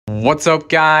What's up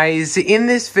guys? In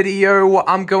this video,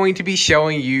 I'm going to be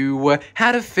showing you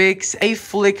how to fix a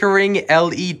flickering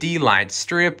LED light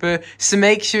strip. So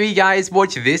make sure you guys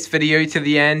watch this video to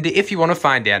the end if you want to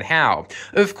find out how.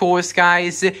 Of course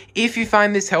guys, if you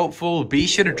find this helpful, be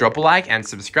sure to drop a like and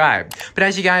subscribe. But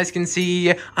as you guys can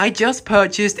see, I just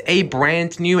purchased a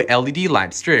brand new LED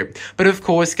light strip. But of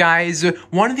course guys,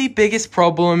 one of the biggest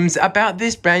problems about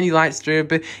this brand new light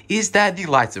strip is that the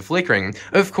lights are flickering.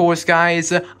 Of course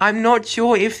guys, I'm not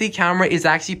sure if the camera is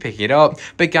actually picking it up,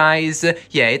 but guys,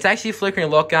 yeah, it's actually flickering a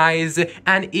lot, guys,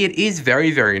 and it is very,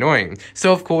 very annoying.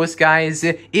 So, of course, guys,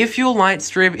 if your light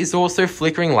strip is also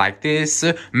flickering like this,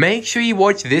 make sure you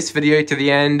watch this video to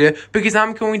the end, because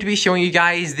I'm going to be showing you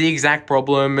guys the exact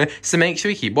problem, so make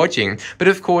sure you keep watching. But,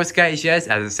 of course, guys, yes,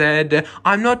 as I said,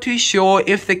 I'm not too sure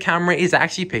if the camera is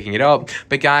actually picking it up,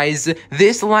 but, guys,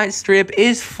 this light strip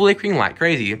is flickering like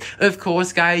crazy. Of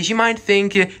course, guys, you might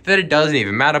think that it doesn't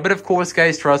even matter, but of course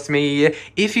guys, trust me,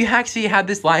 if you actually had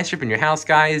this light strip in your house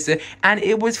guys and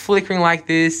it was flickering like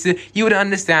this, you would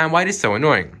understand why it is so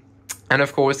annoying. And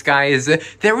of course, guys,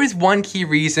 there is one key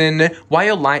reason why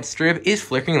your light strip is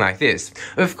flickering like this.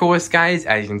 Of course, guys,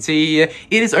 as you can see, it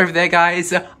is over there,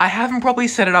 guys. I haven't probably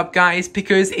set it up, guys,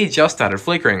 because it just started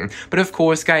flickering. But of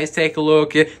course, guys, take a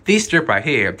look at this strip right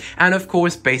here. And of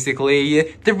course,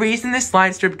 basically, the reason this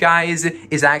light strip, guys,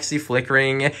 is actually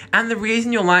flickering, and the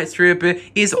reason your light strip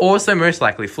is also most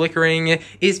likely flickering,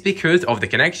 is because of the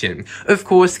connection. Of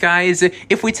course, guys,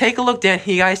 if we take a look down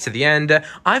here, guys, to the end,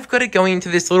 I've got it going into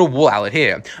this little wall outlet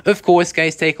here. Of course,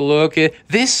 guys, take a look.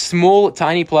 This small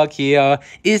tiny plug here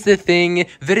is the thing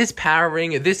that is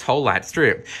powering this whole light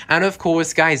strip. And of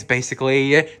course, guys,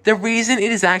 basically, the reason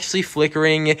it is actually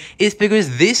flickering is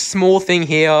because this small thing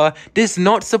here does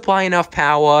not supply enough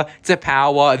power to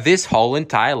power this whole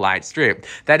entire light strip.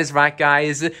 That is right,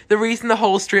 guys. The reason the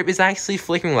whole strip is actually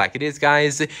flickering like it is,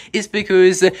 guys, is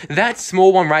because that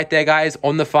small one right there, guys,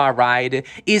 on the far right,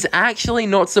 is actually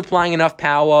not supplying enough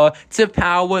power to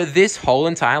power this whole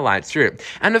entire light strip.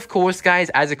 And of course, guys,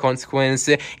 as a consequence,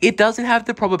 it doesn't have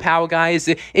the proper power, guys.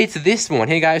 It's this one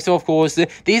here, guys. So of course,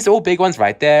 these are all big ones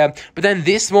right there, but then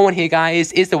this small one here,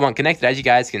 guys, is the one connected, as you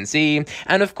guys can see.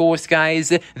 And of course,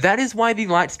 guys, that is why the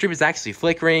light strip is actually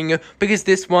flickering, because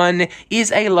this one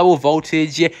is a lower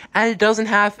voltage and it doesn't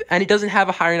have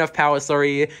a high enough power,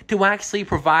 to actually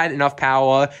provide enough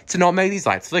power to not make these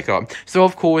lights flicker. So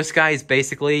of course, guys,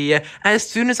 basically, as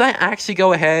soon as I actually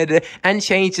go ahead and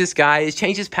change this, guys,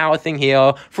 change this power thing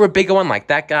here for a bigger one like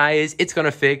that, guys, it's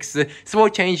gonna fix. So I'll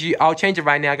change it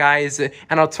right now, guys,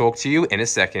 and I'll talk to you in a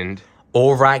second.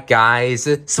 Alright guys,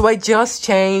 so I just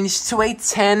changed to a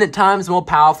 10 times more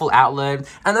powerful outlet,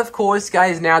 and of course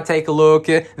guys, now take a look,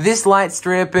 this light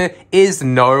strip is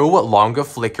no longer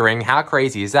flickering. How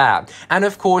crazy is that? And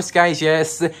of course guys,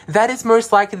 yes, that is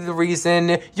most likely the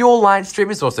reason your light strip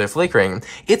is also flickering.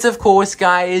 It's of course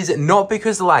guys, not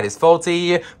because the light is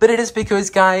faulty, but it is because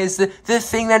guys, the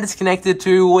thing that it's connected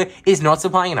to is not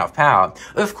supplying enough power.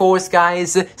 Of course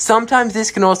guys, sometimes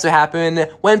this can also happen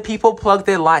when people plug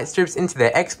their light strips into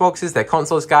their Xboxes, their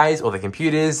consoles, guys, or their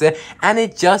computers, and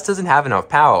it just doesn't have enough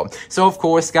power. So of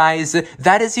course, guys,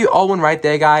 that is your old one right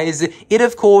there, guys. It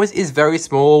of course is very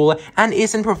small and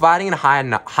isn't providing a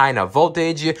high enough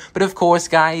voltage, but of course,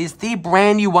 guys, the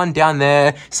brand new one down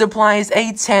there supplies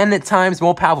a 10 times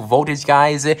more powerful voltage,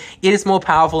 guys. It is more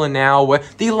powerful, and now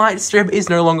the light strip is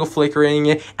no longer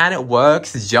flickering and it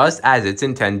works just as it's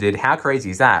intended. How crazy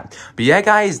is that? But yeah,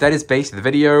 guys, that is basically the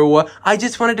video. I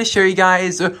just wanted to show you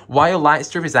guys why your light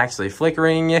strip is actually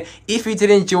flickering. If you did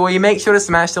enjoy, make sure to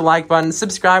smash the like button,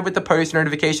 subscribe with the post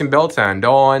notification bell turned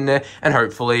on, and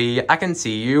hopefully I can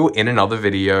see you in another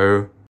video.